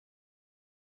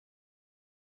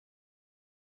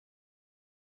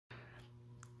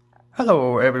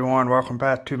Hello everyone, welcome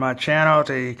back to my channel,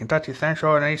 the Kentucky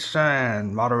Central and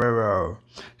Eastern Model Railroad.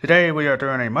 Today we are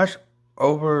doing a much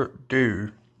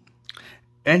overdue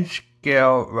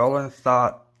inch-scale rolling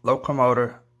stock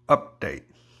locomotive update.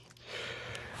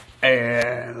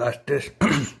 And let's just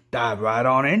dive right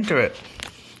on into it.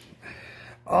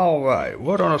 Alright,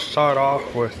 we're going to start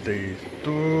off with the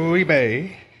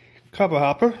 3-bay cover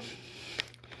hopper.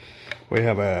 We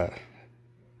have a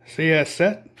CS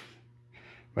set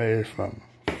made from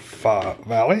Far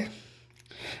Valley,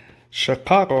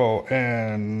 Chicago,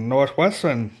 and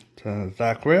Northwestern to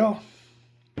Zach Rail.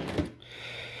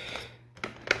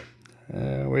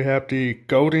 We have the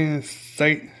Golden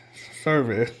State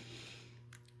Service.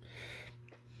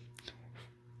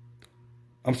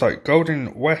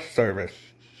 Golden West Service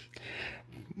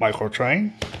micro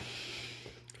train.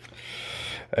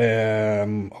 A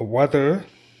weather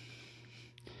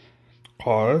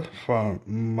car from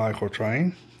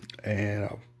Microtrain, and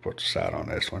I'll put the side on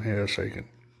this one here so you can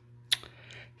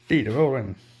see the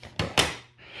rolling.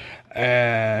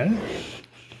 And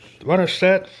runner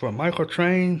set from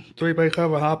Microtrain, 3-bay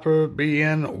cover hopper,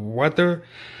 BN weather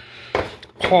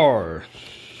car.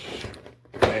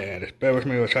 And just bear with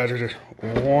me, we'll try to just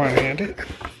one-hand it.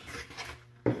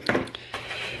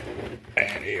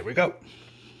 And here we go.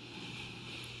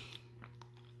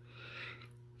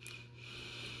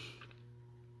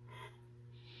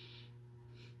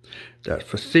 That's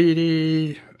for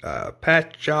CD,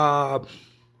 patch job,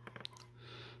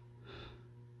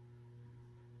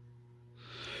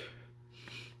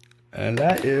 and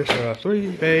that is a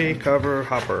 3-bay cover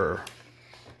hopper.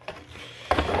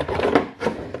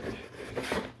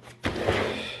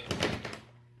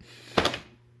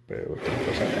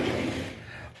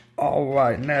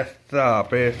 Alright, next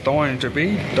up is going to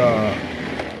be the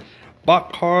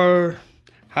boxcar,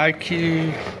 high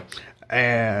Q,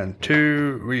 and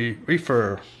 2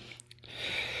 reefer.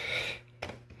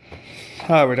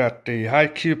 We got the high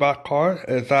Q boxcar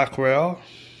at Zach Rail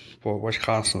for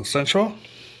Wisconsin Central.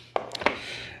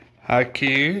 High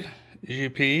Q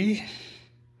GP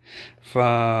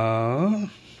from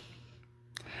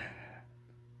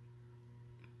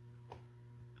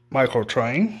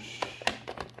Microtrain.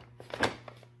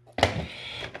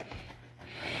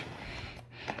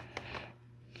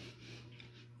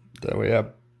 Then we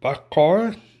have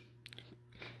boxcar,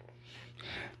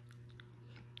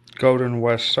 Golden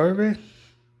West Service,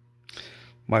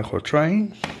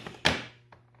 Microtrain,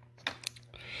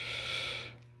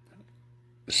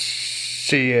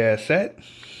 CS set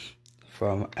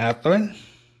from Athens,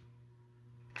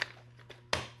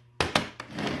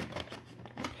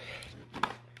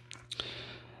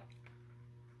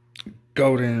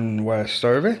 Golden West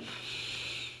Service.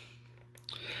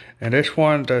 And this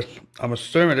one, I'm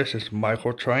assuming this is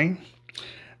Microtrain.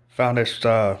 Found this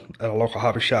at a local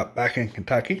hobby shop back in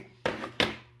Kentucky.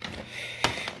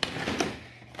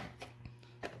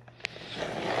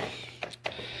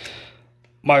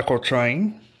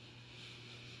 Microtrain.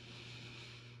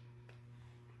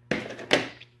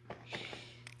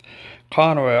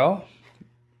 Conrail.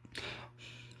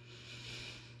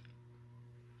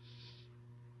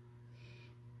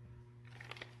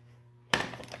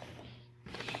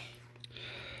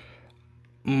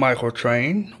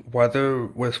 Microtrain, weather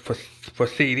with for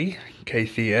CD,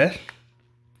 KCER.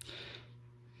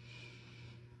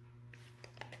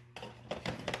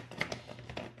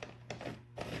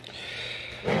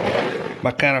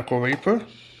 Mechanical reefer,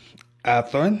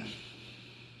 Athens.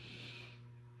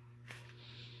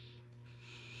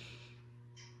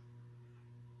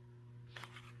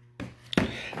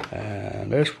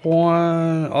 And this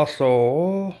one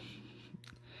also.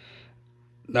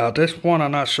 Now this one,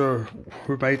 I'm not sure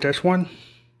who made this one.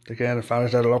 Again, I found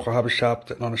it at a local hobby shop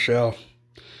sitting on the shelf,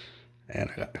 and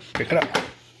I got to pick it up.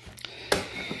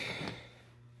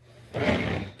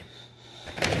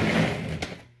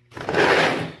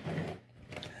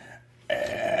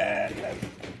 And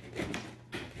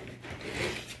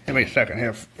give me a second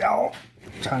here, y'all.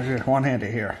 Trying to do one-handed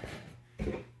here.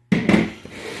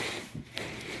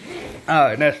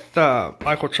 Alright, next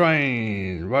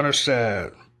Microtrain runner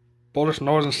set. Bullish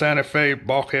Northern Santa Fe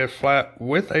bulkhead flat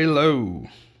with a low.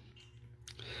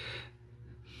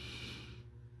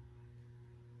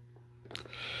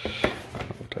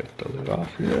 I'll take the lid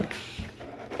off here.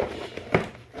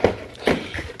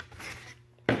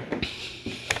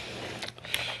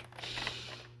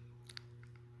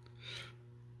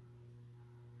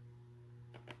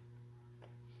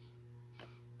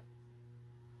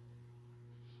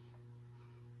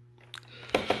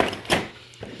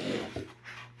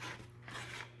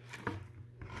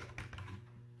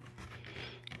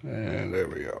 And there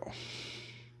we go.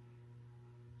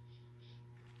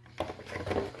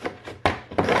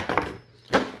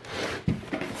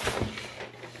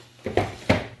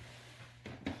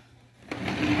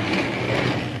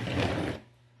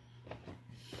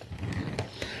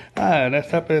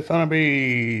 Next up is gonna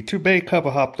be 2-bay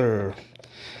cover hopper.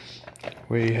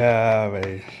 We have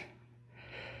a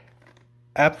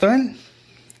Apthon,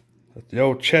 the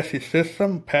old chassis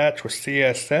system, patch with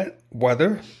CS set,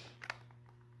 weather.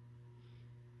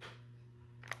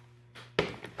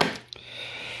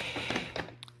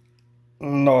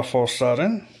 Norfolk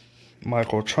Southern,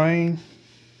 micro train.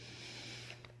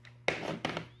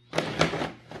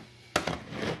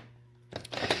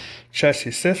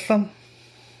 Chassis system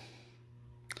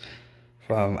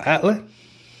from Atlas.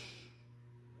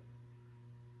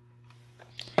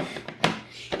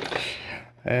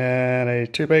 And a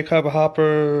 2-bay cover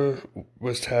hopper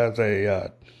which has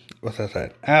a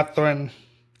Apthon.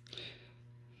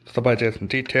 Somebody did some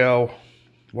detail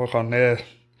work on this.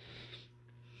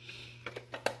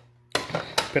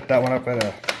 Picked that one up at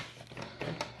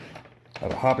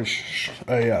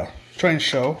a train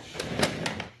show.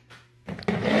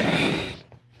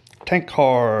 Tank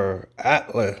car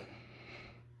Atlas.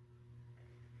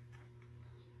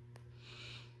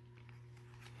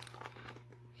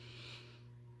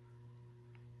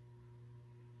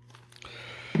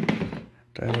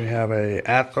 Then we have a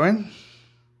Apthon.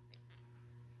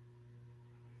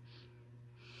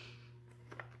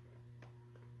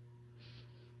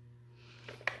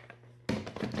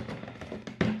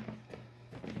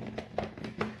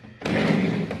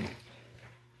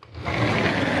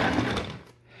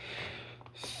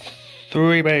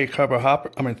 Four-bay cover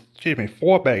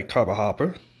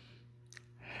hopper.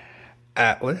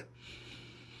 Atlas.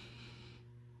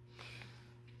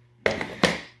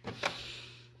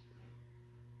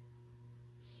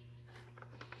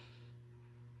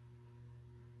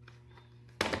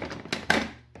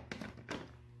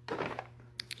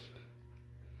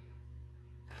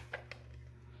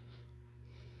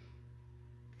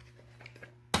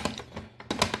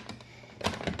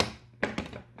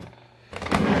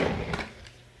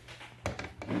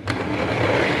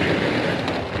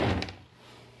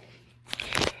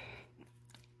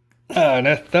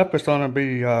 Next up is going to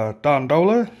be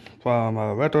Dondola, from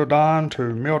Retro Don to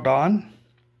Mill Don.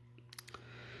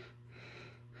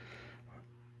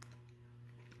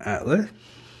 Atlas.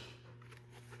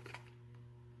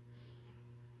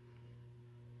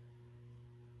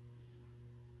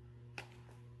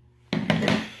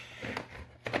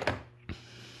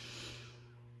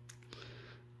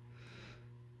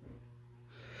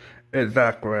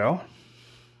 Exact rail.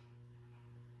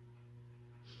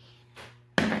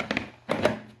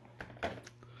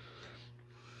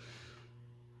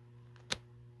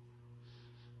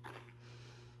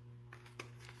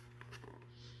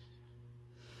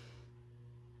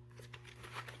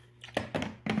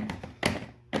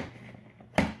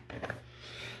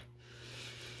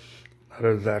 That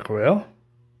is exact rail.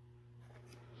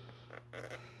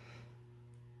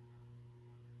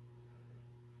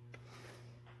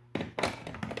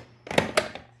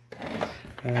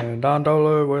 And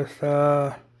Dondola with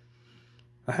a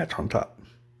hatch on top.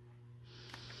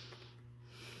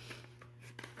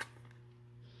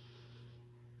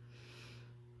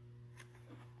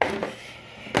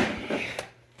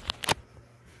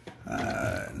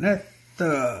 Next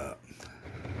up,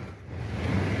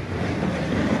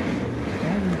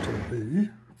 going to be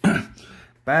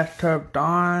Bathtub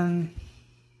Don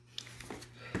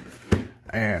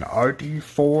and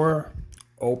RD4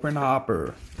 open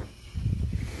hopper.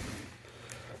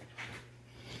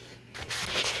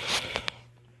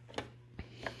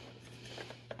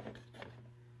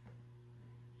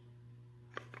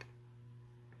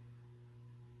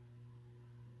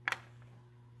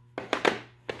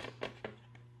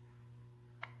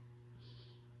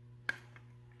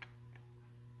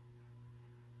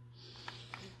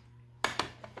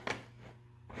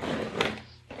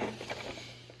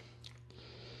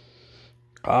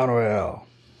 Conrail.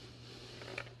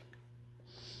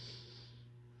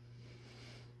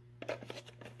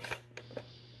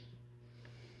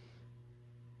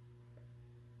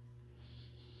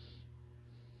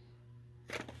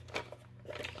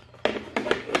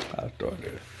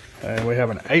 And we have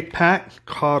an 8-pack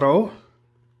Cotto.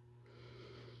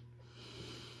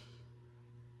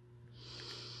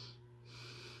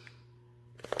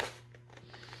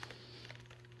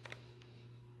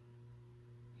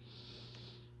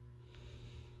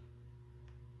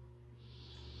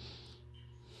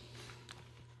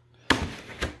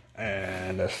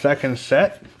 And the second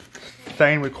set,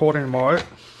 same recording mark,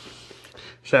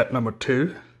 set number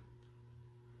 2.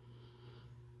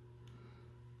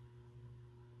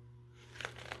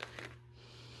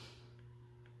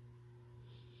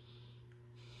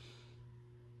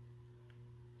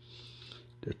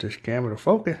 Just this camera to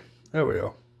focus. There we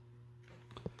go.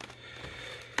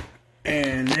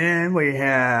 And then we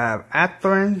have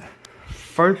Athearn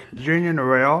First Union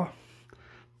Rail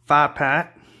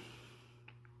 5-pack.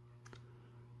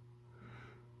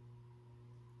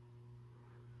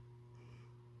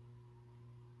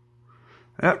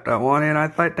 Yep, that one in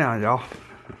upside down, y'all.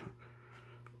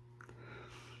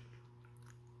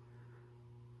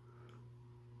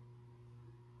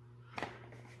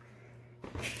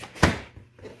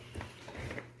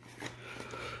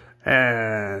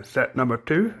 And set number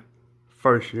 2,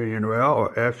 First Union Rail,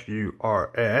 or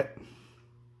FUR.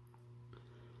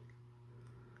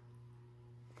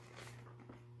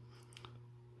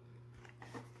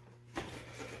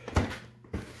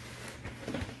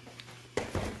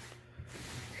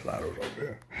 Slide those over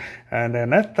there. And then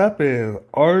next up is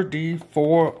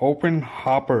RD4 Open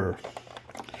Hopper.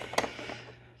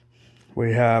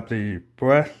 We have the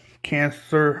Breast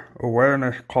Cancer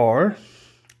Awareness Card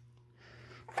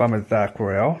from a Zach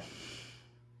Rail.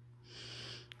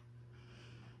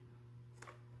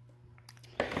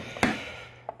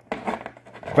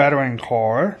 Veteran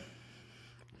card.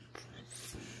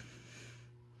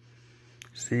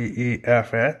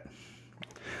 CEFS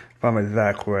from a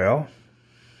Zach Rail.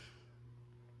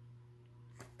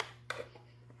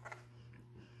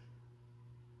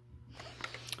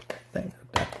 I think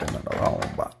that's been in the wrong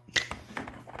box.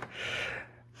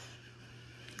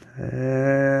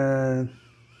 And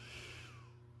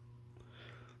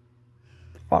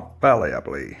Fox Valley, I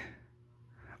believe.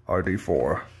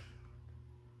 RD4.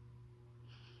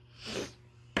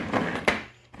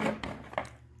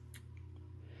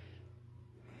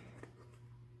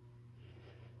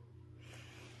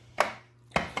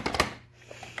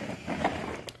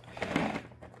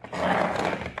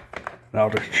 And I'll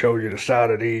just show you the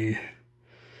side of the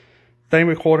thing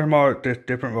recording mark, this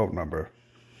different rope number.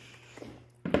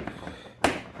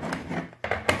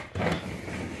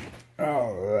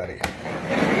 Alrighty.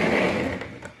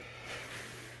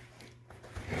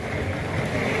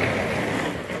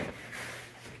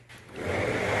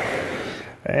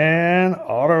 And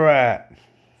alright.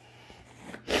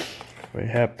 We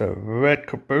have the red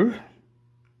caboose,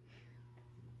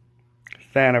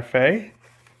 Santa Fe,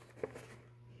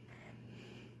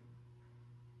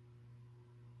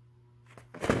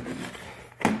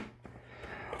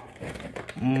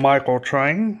 Michael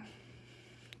Train,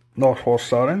 Norfolk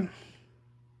Southern,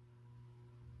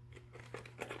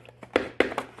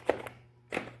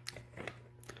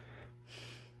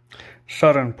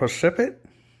 Southern Pacific,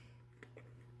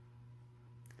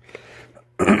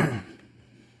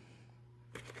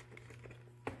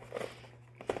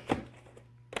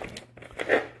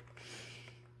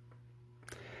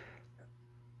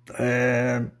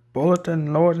 and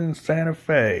Bulletin Northern Santa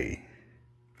Fe.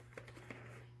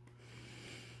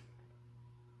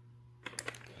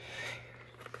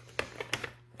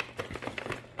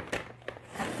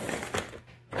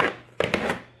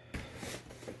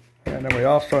 And then we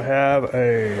also have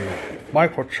a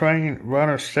Michael Train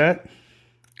runner set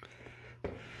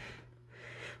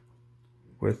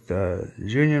with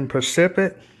Union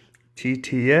Pacific,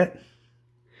 TTS,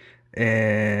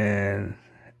 and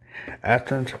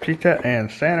Athearn, Topeka, and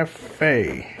Santa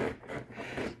Fe.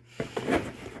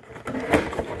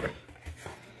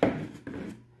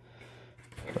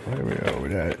 So here we go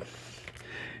with that.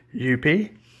 UP,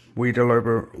 We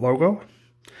Deliver logo,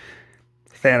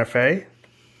 Santa Fe,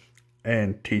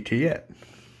 and TTS.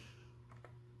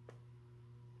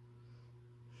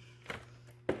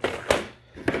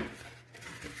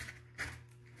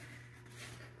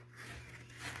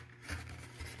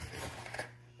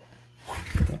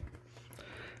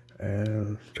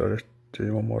 And show this to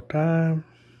you one more time.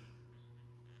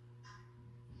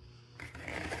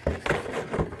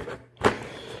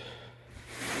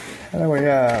 And then we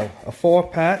have a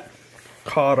 4-pack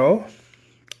Cardo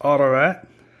Auto Rat.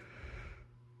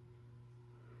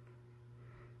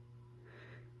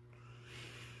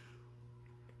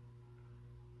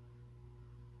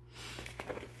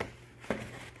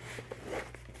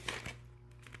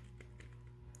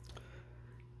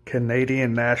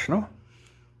 Canadian National.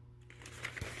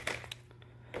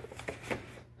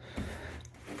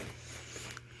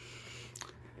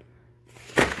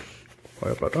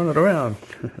 Well, if I turn it around,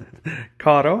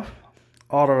 Cardo,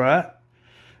 Auto Rat,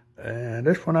 and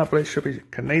this one I believe should be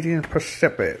Canadian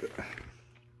Pacific.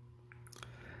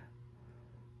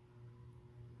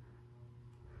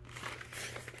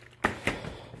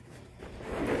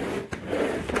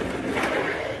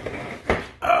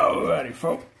 Alrighty,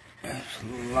 folks.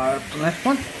 Slide up the next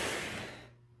one.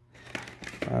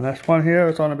 The next one here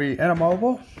is going to be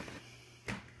Intermobile.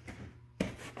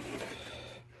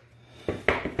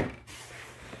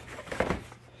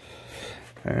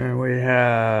 And we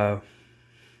have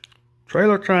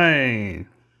trailer train,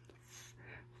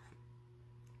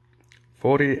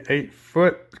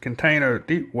 48-foot container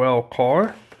deep well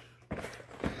car,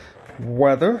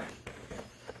 weather,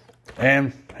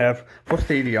 and have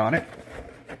graffiti on it.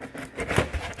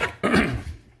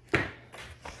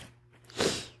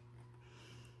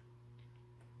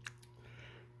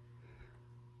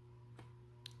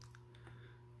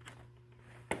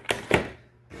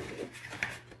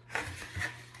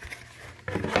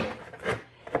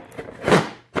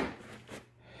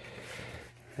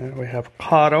 And we have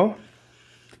Cotto,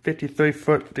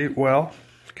 53-foot deep well,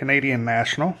 Canadian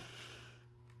National.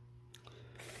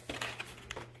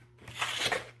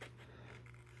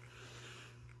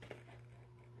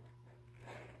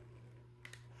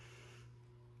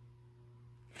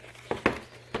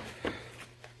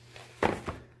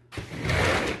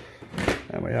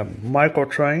 And we have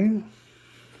Microtrain,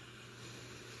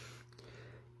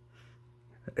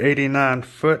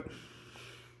 89-foot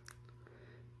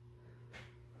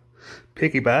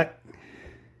piggyback.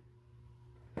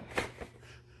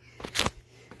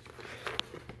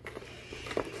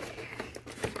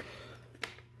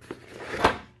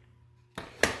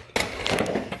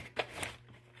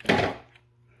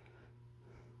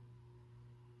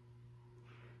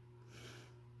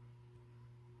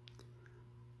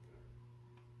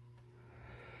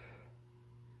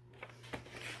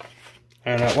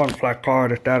 And that one flat car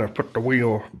that I put the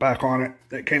wheel back on it.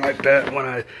 It came like that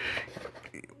when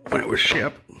it was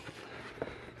shipped.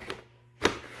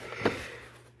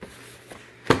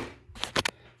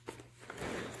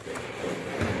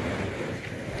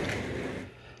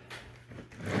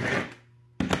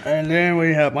 And then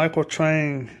we have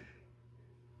Microtrain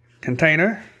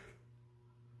container.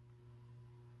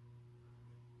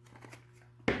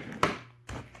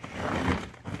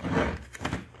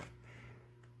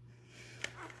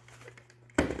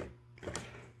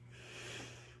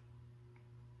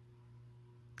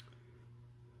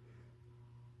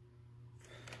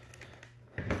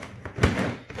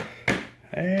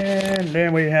 And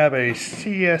then we have a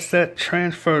CSET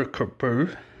transfer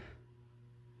caboose.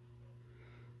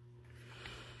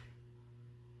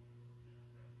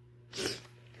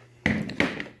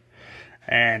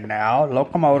 And now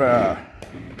Locomotive.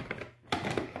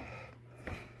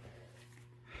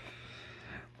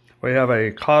 We have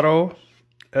a Cotto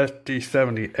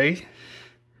SD78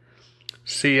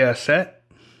 CSET.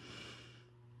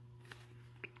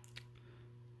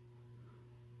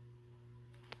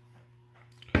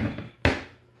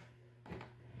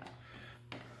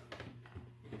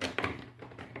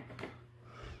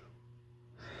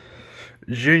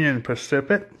 Union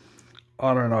Pacific,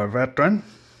 Honor Veteran,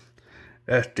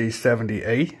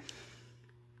 SD78.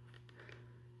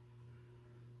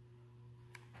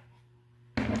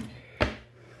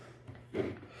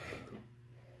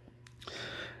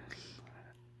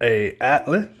 A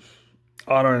Atlas,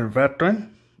 Honor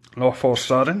Veteran, Norfolk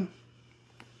Southern,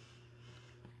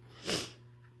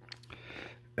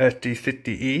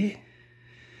 SD50E.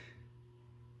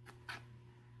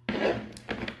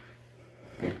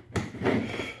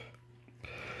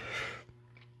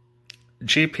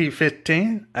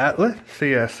 GP15 Atlas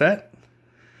CSET.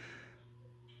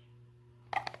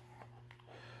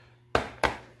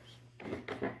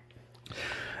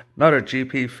 Another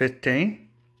GP15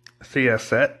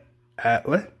 CSET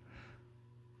Atlas.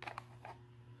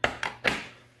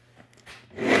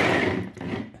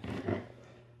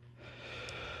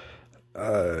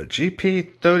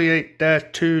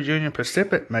 GP38-2 Union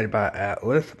Pacific made by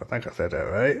Atlas. I think I said that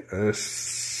right.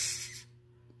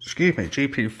 Excuse me,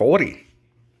 GP40.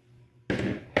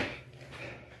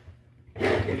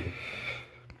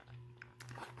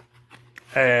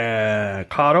 And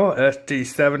Cotto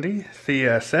SD70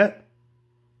 CSET,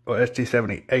 or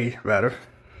SD78 rather,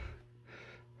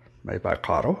 made by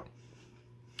Cotto.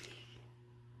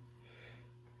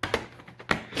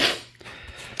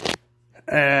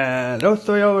 And those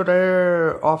three over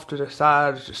there off to the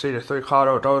side, you see the three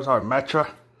Cotto, those are Metro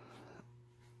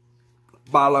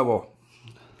bi-level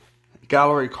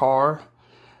gallery car,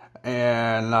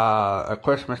 and a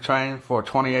Christmas train for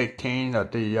 2018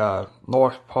 at the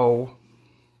North Pole,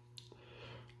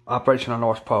 Operation on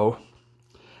North Pole,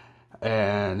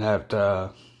 and have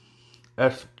the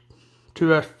two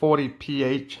F40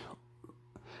 PH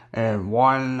and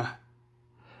one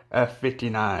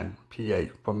F59 PH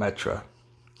for Metro.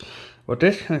 Well,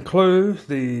 this concludes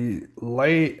the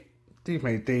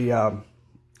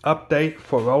update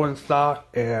for rolling stock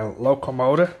and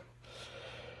Locomotive.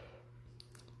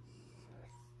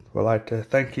 Would like to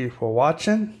thank you for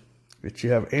watching. If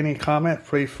you have any comment,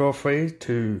 please feel free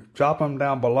to drop them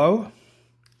down below.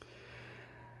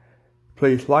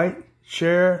 Please like,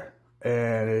 share,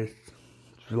 and if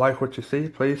you like what you see,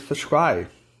 please subscribe.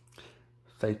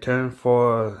 Stay tuned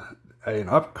for an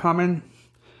upcoming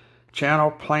channel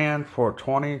plan for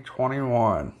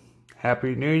 2021.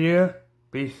 Happy New Year,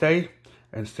 be safe,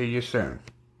 and see you soon.